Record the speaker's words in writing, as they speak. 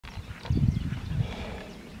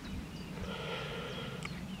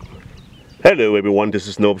Hello everyone, this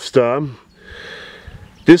is Northstar.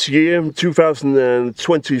 This year,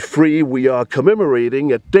 2023, we are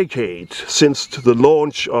commemorating a decade since the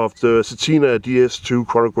launch of the Certina DS2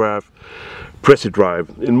 Chronograph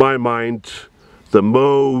Precidrive. In my mind, the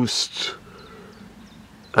most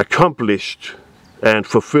accomplished and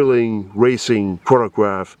fulfilling racing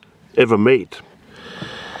chronograph ever made.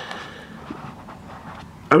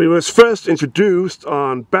 It was first introduced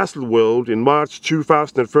on Baselworld in March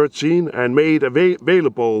 2013 and made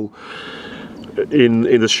available in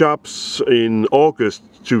the shops in August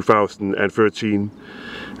 2013.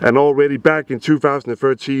 And already back in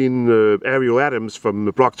 2013, Ariel Adams from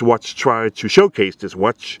the Blog to Watch tried to showcase this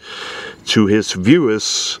watch to his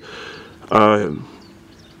viewers,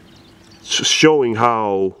 showing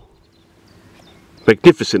how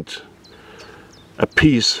magnificent a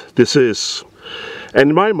piece this is.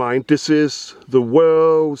 And in my mind, this is the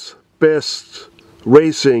world's best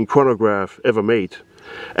racing chronograph ever made.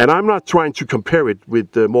 And I'm not trying to compare it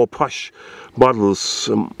with the more posh models,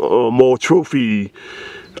 more trophy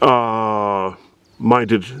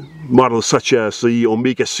minded models such as the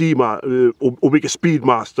Omega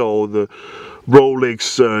Speedmaster or the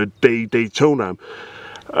Rolex Daytona,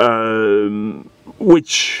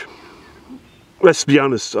 which, let's be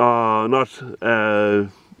honest, are not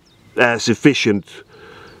as efficient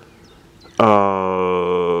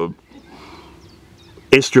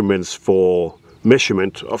instruments for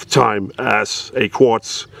measurement of time as a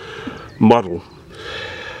quartz model.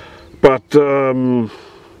 But in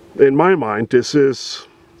my mind, this is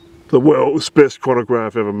the world's best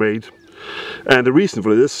chronograph ever made, and the reason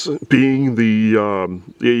for this being the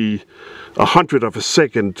 100th of a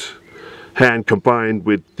second hand combined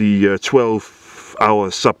with the 12-hour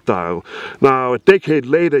subdial. Now, a decade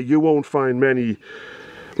later, you won't find many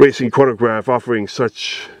racing chronograph offering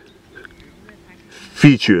such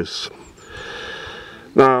features.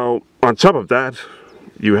 Now, on top of that,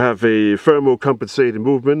 you have a thermo-compensated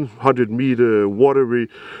movement, 100-meter water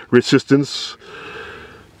resistance,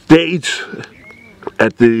 date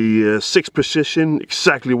at the 6th position,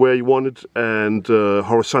 exactly where you want it, and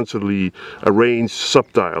horizontally arranged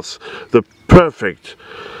subdials. The perfect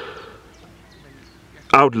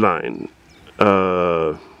outline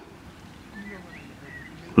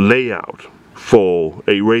layout for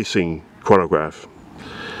a racing chronograph.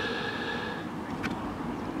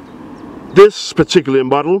 This particular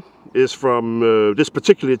model is from, this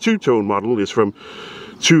particular two-tone model is from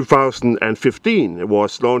 2015. It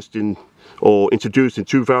was launched or introduced in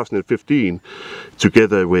 2015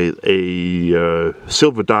 together with a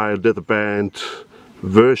silver dial leather band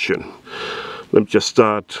version. Let me just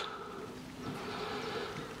start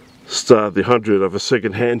the 100th of a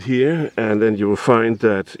second hand here, and then you will find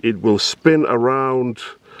that it will spin around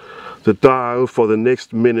the dial for the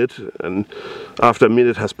next minute, and after a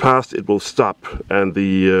minute has passed it will stop, and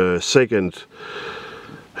the second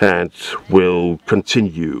hand will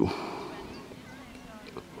continue.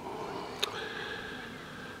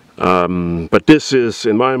 But this is,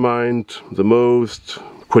 in my mind, the most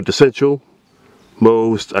quintessential,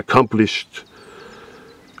 most accomplished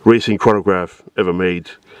racing chronograph ever made.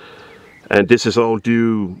 And this is all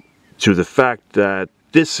due to the fact that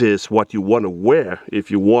this is what you want to wear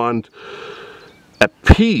if you want a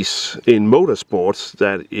piece in motorsports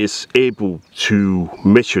that is able to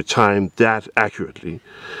measure time that accurately.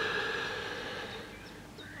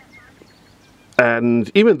 And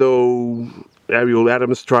even though Ariel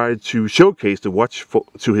Adams tried to showcase the watch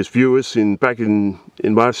to his viewers back in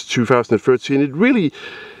March 2013, it really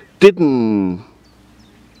didn't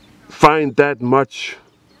find that much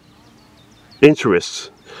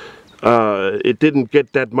interest. It didn't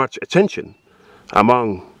get that much attention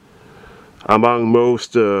among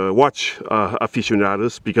most watch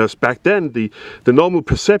aficionados, because back then the normal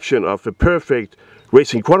perception of a perfect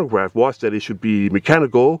racing chronograph was that it should be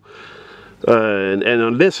mechanical, and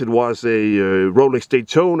unless it was a Rolex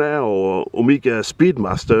Daytona or Omega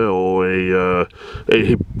Speedmaster or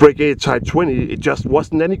a Brigade Type 20, it just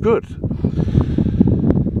wasn't any good.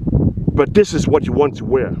 But this is what you want to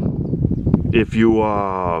wear if you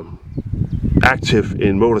are active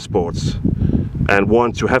in motorsports and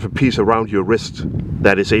want to have a piece around your wrist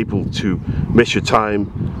that is able to measure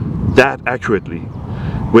time that accurately,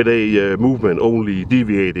 with a movement only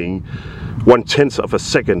deviating 1/10 of a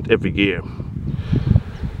second every year.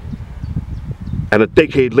 And a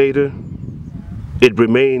decade later, it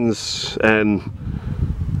remains an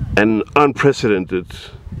unprecedented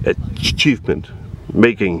achievement,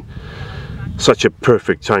 making such a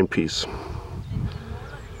perfect timepiece.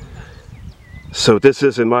 So this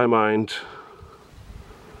is, in my mind,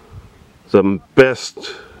 the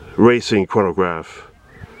best racing chronograph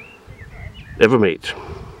ever made.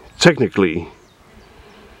 Technically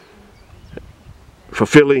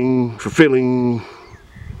fulfilling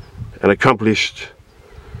and accomplished,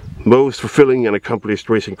 most fulfilling and accomplished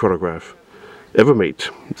racing chronograph ever made.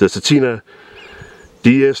 The Certina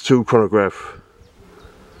DS2 Chronograph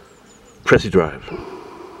Precidrive.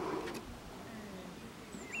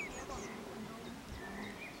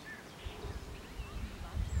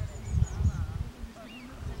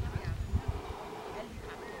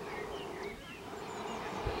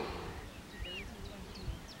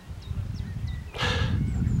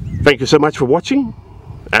 Thank you so much for watching,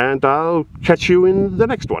 and I'll catch you in the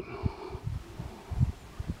next one.